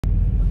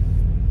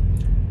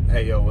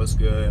Hey yo, what's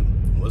good?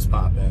 What's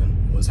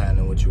poppin'? What's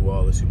happening with you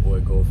all? It's your boy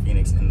Gold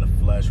Phoenix in the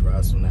flesh,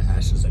 rise from the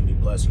ashes and be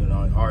blessed. You know,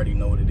 I already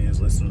know what it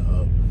is. Listen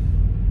up.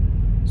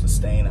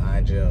 Sustain eye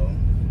gel.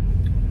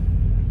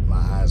 My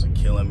eyes are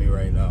killing me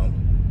right now.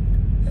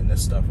 And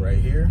this stuff right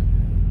here,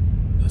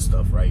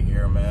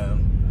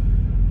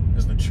 man,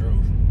 is the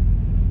truth.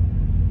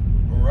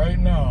 Right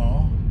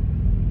now,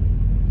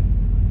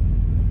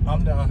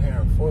 I'm down here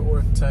in Fort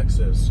Worth,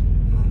 Texas.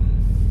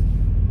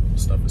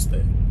 Stuff is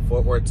thick.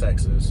 Fort Worth,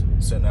 Texas,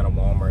 sitting at a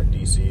Walmart,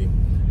 DC,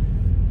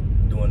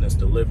 doing this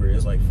delivery.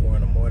 It's like 4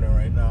 in the morning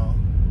right now.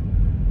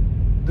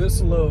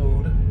 This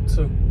load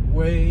took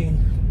way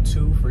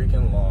too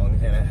freaking long,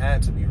 and it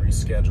had to be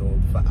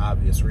rescheduled for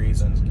obvious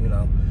reasons. You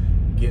know,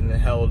 getting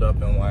held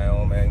up in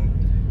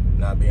Wyoming,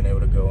 not being able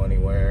to go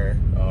anywhere,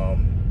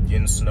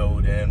 getting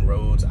snowed in,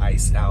 roads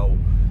iced out,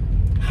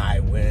 high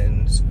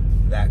winds,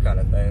 that kind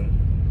of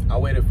thing. I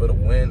waited for the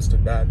winds to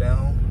die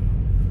down,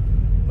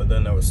 but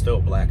then there was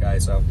still black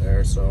ice out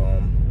there.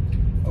 So,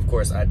 of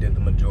course, I did the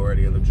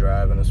majority of the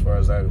drive, and as far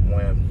as I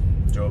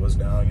went, drove us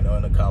down, you know,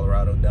 into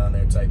Colorado, down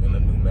there, type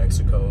into New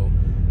Mexico,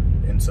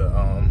 into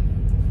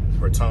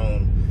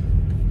Raton,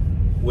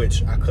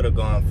 which I could have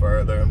gone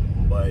further,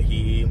 but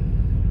he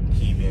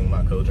being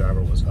my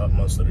co-driver was up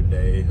most of the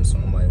day, and so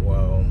I'm like,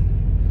 well,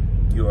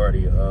 you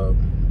already up.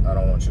 I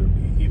don't want you to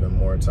be even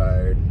more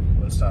tired.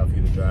 When it's time for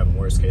you to drive, in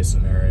worst case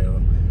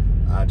scenario,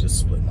 I just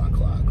split my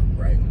clock,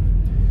 right?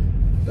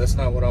 That's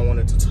not what I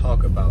wanted to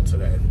talk about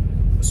today.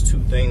 There's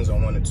two things I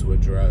wanted to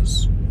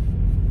address.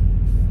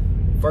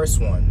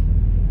 First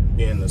one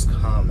being this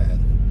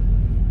comment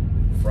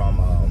from,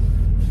 I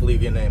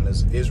believe your name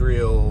is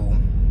Israel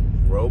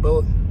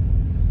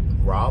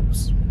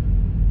Robs.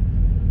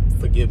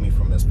 Forgive me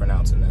for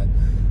mispronouncing that.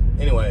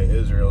 Anyway,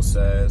 Israel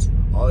says,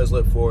 always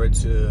look forward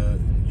to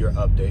your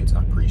updates.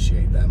 I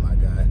appreciate that, my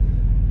guy.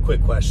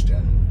 Quick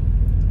question.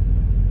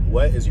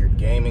 What is your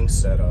gaming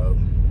setup?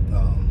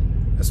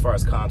 As far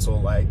as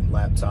console, like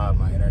laptop,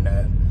 my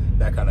internet,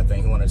 that kind of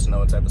thing. He wanted to know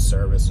what type of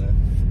service.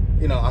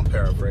 And, you know, I'm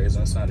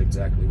paraphrasing. It's not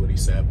exactly what he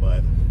said,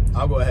 but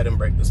I'll go ahead and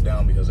break this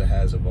down because it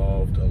has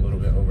evolved a little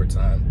bit over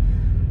time.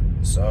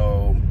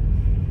 So,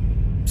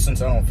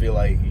 since I don't feel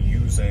like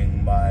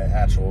using my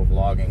actual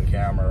vlogging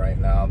camera right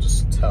now, I'll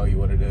just tell you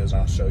what it is.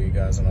 I'll show you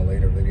guys in a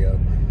later video.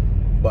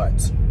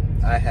 But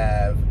I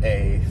have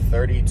a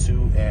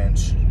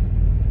 32-inch.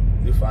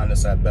 You find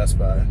this at Best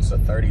Buy. It's a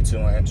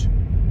 32-inch.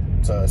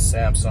 It's a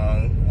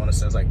Samsung. I want to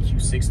say it's like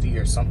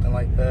Q60 or something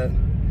like that.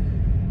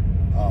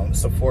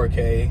 It's a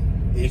 4K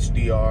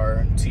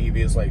HDR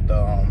TV. It's like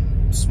the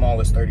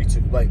smallest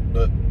 32, like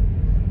the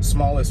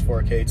smallest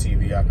 4K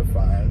TV I could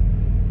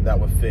find that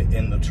would fit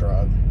in the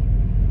truck.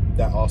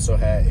 That also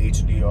had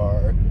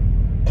HDR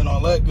and all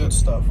that good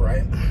stuff,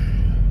 right?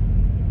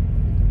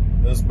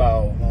 It was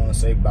about, I want to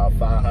say about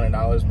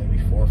 $500, maybe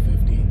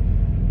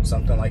 $450,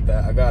 something like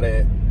that. I got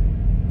it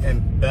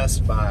in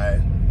Best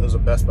Buy. It was a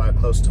Best Buy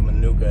close to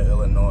Manuka,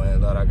 Illinois,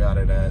 that I got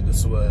it at.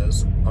 This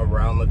was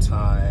around the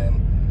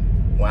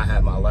time when I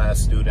had my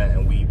last student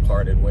and we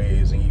parted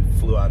ways and he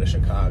flew out of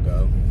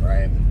Chicago,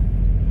 right?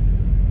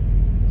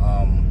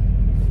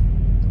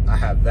 I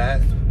have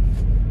that.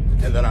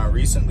 And then I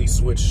recently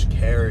switched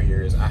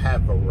carriers. I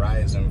had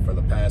Verizon for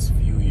the past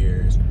few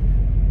years.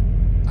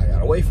 I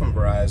got away from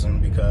Verizon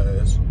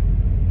because,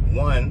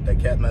 one, they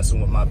kept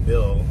messing with my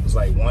bill. It's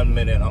like 1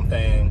 minute I'm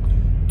paying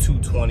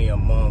 $220 a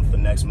month, the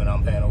next minute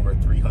I'm paying over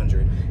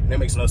 $300. And it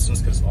makes no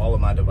sense because all of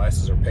my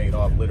devices are paid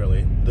off,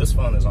 literally. This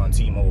phone is on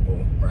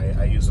T-Mobile, right?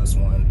 I use this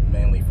one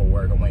mainly for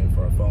work. I'm waiting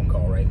for a phone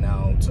call right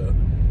now to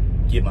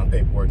get my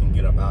paperwork and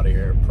get up out of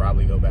here.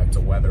 Probably go back to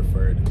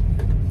Weatherford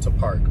to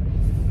park.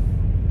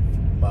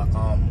 But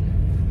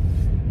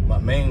my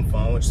main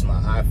phone, which is my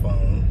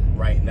iPhone,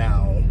 right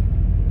now,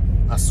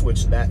 I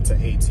switched that to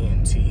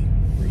AT&T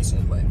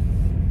recently.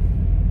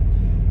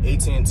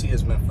 AT&T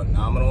has been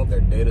phenomenal. Their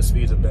data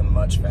speeds have been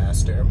much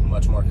faster,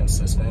 much more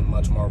consistent,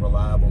 much more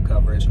reliable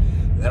coverage.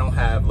 They don't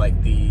have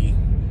like the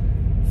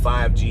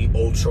 5G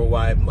ultra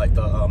wide, like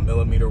the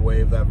millimeter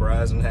wave that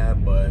Verizon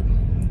had, but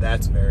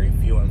that's very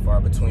few and far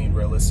between.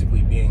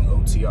 Realistically, being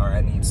OTR,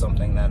 I need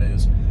something that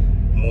is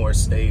more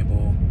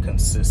stable,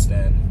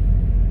 consistent,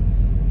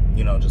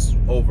 you know, just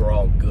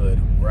overall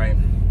good, right?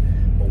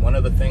 But one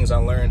of the things I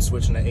learned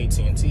switching to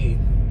AT&T,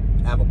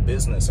 I have a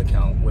business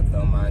account with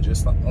them.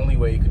 It's the only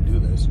way you could do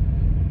this.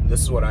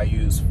 This is what I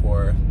use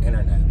for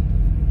internet.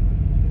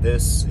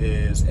 This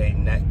is a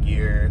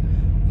Netgear,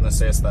 let's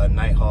say it's the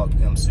Nighthawk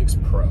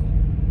M6 Pro,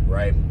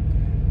 right?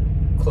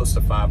 Close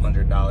to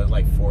 $500,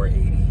 like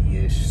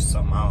 $480-ish,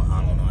 something.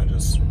 I don't know.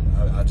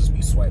 I just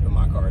be swiping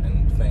my card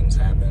and things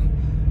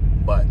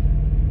happen. But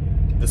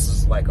this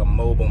is like a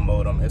mobile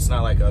modem. It's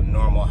not like a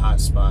normal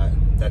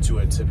hotspot that you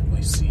would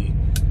typically see.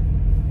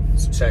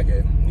 So check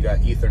it. You got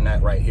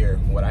Ethernet right here.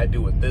 What I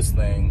do with this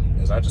thing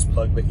is I just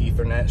plug the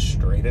Ethernet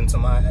straight into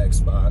my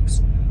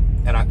Xbox,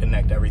 and I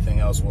connect everything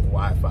else with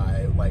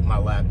Wi-Fi, like my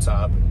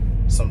laptop.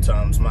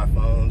 Sometimes my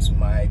phones,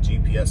 my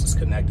GPS is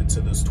connected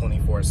to this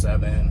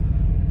 24/7.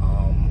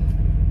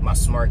 My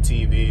smart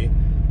TV,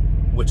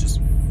 which is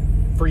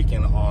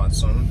freaking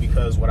awesome,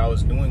 because what I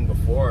was doing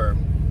before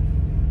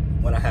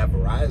when I had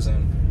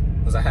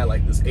Verizon was I had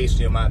like this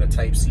HDMI to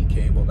Type-C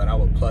cable that I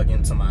would plug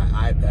into my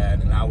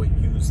iPad, and I would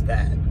use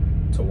that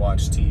to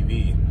watch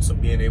TV. So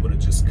being able to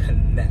just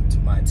connect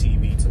my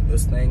TV to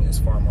this thing is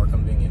far more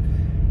convenient.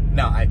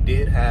 Now, I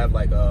did have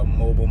like a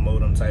mobile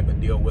modem type of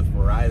deal with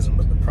Verizon,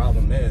 but the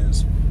problem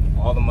is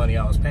all the money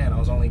I was paying, I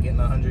was only getting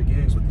 100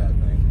 gigs with that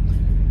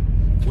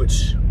thing,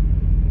 which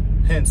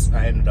hence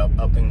I ended up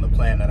upping the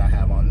plan that I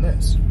have on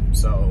this.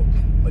 So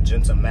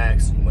Magenta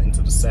Max, went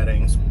into the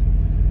settings,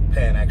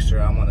 paying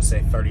extra, I want to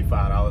say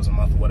 $35 a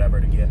month or whatever,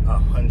 to get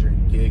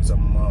 100 gigs a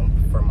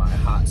month for my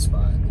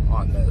hotspot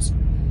on this.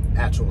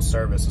 Actual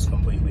service is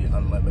completely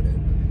unlimited.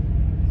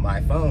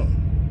 My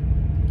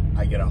phone,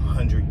 I get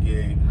 100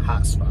 gig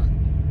hotspot.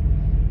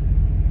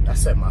 I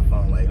said my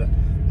phone later.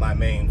 My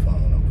main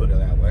phone, I'll put it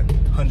that way.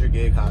 100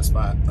 gig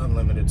hotspot,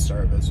 unlimited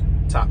service,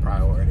 top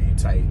priority,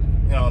 tight,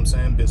 you know what I'm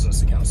saying?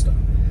 Business account stuff.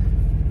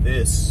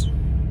 This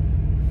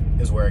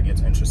is where it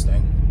gets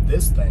interesting.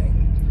 This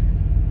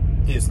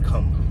thing is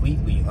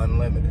completely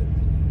unlimited.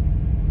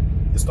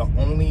 It's the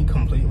only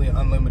completely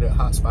unlimited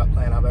hotspot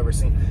plan I've ever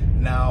seen.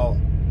 Now,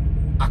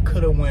 I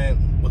could have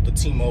went with the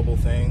T-Mobile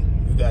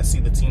thing. You guys see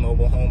the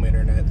T-Mobile home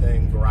internet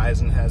thing.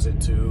 Verizon has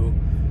it too.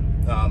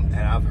 And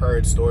I've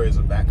heard stories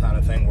of that kind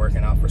of thing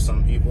working out for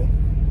some people.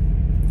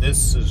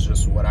 This is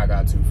just what I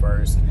got to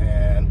first,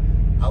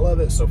 and I love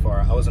it so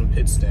far. I was in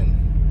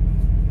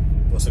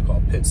Pittston. What's it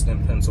called?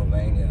 Pittston,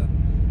 Pennsylvania.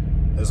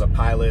 There's a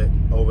pilot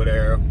over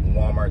there.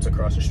 Walmart's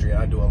across the street.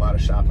 I do a lot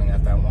of shopping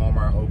at that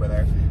Walmart over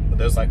there. But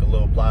there's like a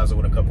little plaza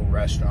with a couple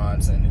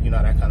restaurants and, you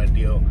know, that kind of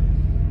deal.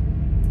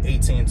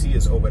 AT&T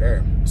is over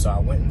there. So I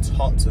went and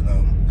talked to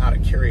them out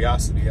of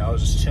curiosity. I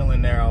was just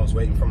chilling there. I was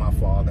waiting for my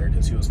father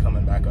because he was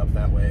coming back up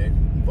that way.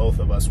 Both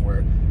of us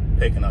were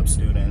picking up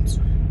students.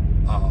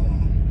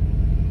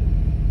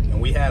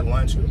 And we had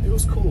lunch. It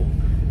was cool.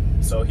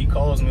 So he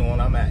calls me when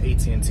I'm at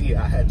AT&T.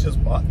 I had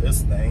just bought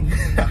this thing.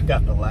 I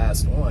got the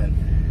last one.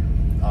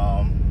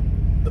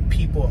 The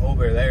people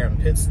over there in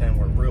Pittston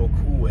were real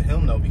cool with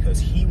him though, because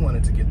he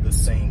wanted to get the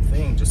same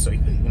thing just so he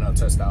could, you know,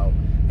 test out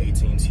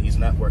AT&T's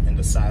network and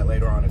decide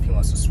later on if he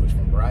wants to switch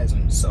from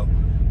Verizon. So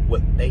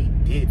what they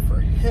did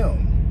for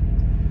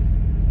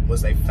him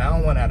was they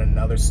found one at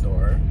another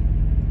store.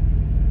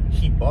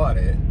 He bought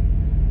it,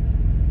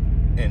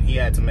 and he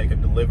had to make a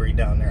delivery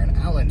down there in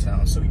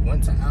Allentown. So he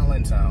went to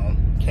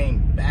Allentown, came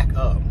back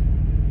up,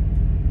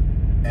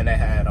 and they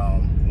had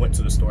went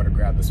to the store to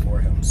grab this for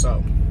him.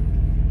 So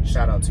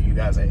shout out to you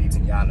guys at AT&T.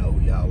 Y'all know who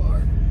y'all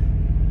are.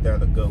 They're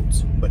the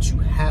GOATs. But you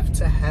have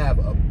to have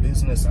a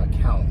business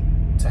account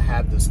to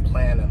have this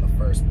plan in the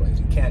first place.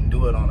 You can't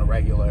do it on a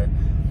regular,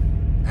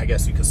 I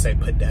guess you could say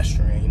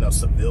pedestrian, you know,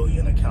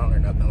 civilian account or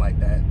nothing like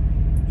that.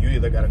 You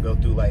either got to go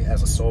through like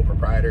as a sole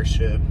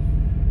proprietorship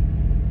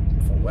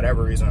for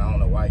whatever reason. I don't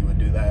know why you would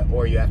do that,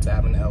 or you have to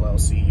have an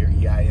LLC, your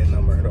EIN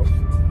number,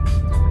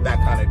 that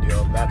kind of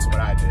deal. That's what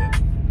I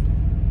did.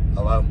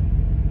 Hello?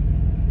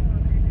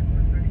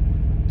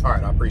 All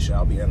right, I appreciate it.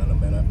 I'll be in a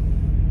minute.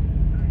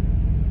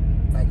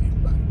 Thank you.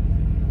 Bye.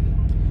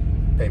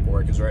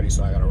 Paperwork is ready,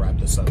 so I gotta wrap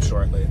this up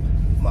shortly.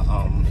 But,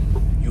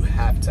 you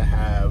have to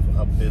have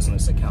a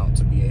business account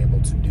to be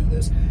able to do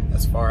this.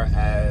 As far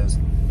as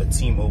the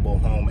T-Mobile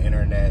home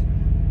internet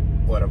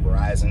or the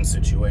Verizon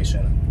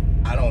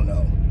situation, I don't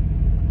know.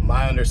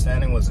 My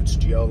understanding was it's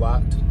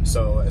geo-locked,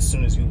 so as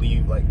soon as you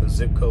leave like the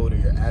zip code or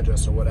your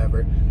address or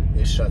whatever,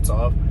 it shuts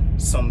off.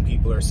 Some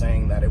people are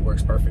saying that it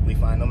works perfectly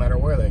fine no matter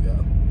where they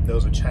go. There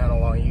was a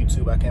channel on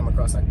YouTube I came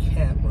across. I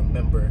can't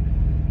remember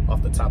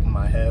off the top of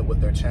my head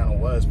what their channel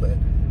was, but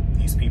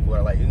these people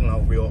are like, you know,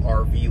 real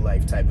RV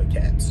life type of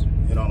cats.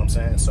 You know what I'm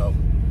saying? So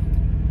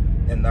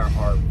in their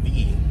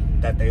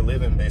RV that they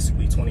live in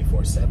basically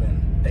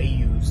 24/7, they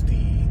use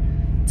the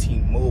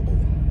T-Mobile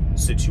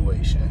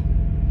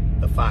situation,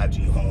 the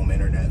 5G home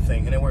internet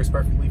thing, and it works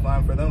perfectly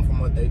fine for them from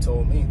what they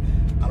told me.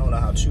 I don't know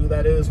how true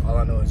that is. All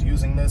I know is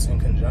using this in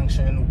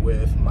conjunction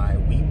with my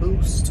Wii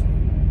Boost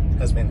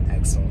has been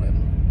excellent.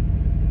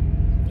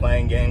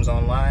 Playing games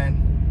online,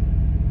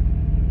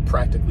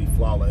 practically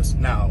flawless.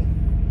 Now,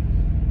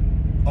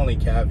 only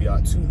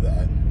caveat to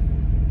that,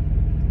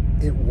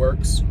 it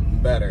works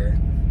better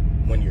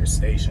when you're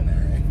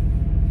stationary.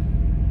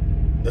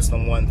 That's the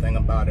one thing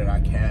about it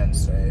I can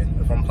say.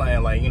 If I'm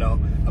playing, like, you know,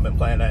 I've been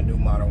playing that new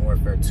Modern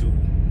Warfare 2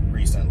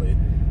 recently.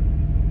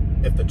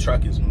 If the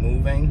truck is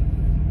moving,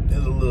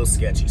 it's a little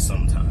sketchy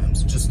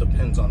sometimes. It just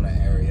depends on the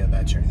area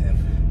that you're in.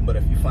 But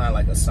if you find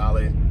like a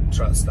solid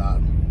truck stop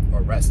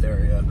or rest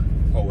area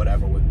or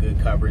whatever with good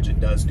coverage, it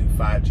does do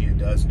 5G, it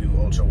does do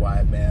ultra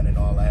wideband and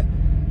all that.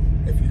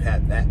 If you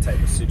have that type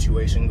of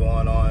situation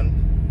going on,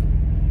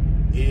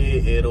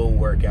 it'll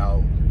work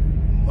out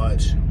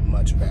much,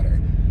 much better.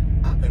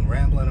 I've been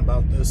rambling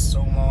about this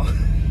so long.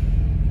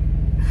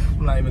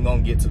 I'm not even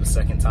gonna get to the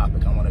second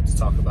topic I wanted to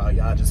talk about.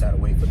 Y'all just had to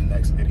wait for the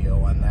next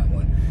video on that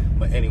one.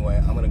 But anyway,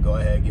 I'm gonna go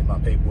ahead and get my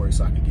paperwork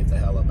so I can get the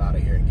hell up out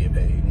of here and get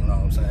paid. You know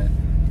what I'm saying?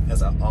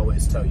 As I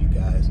always tell you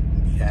guys,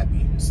 be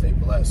happy, stay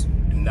blessed.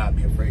 Do not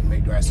be afraid to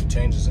make drastic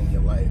changes in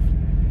your life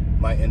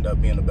might end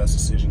up being the best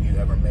decision you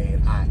ever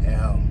made. I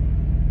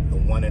am the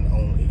one and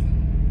only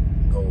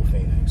Gold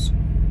Phoenix.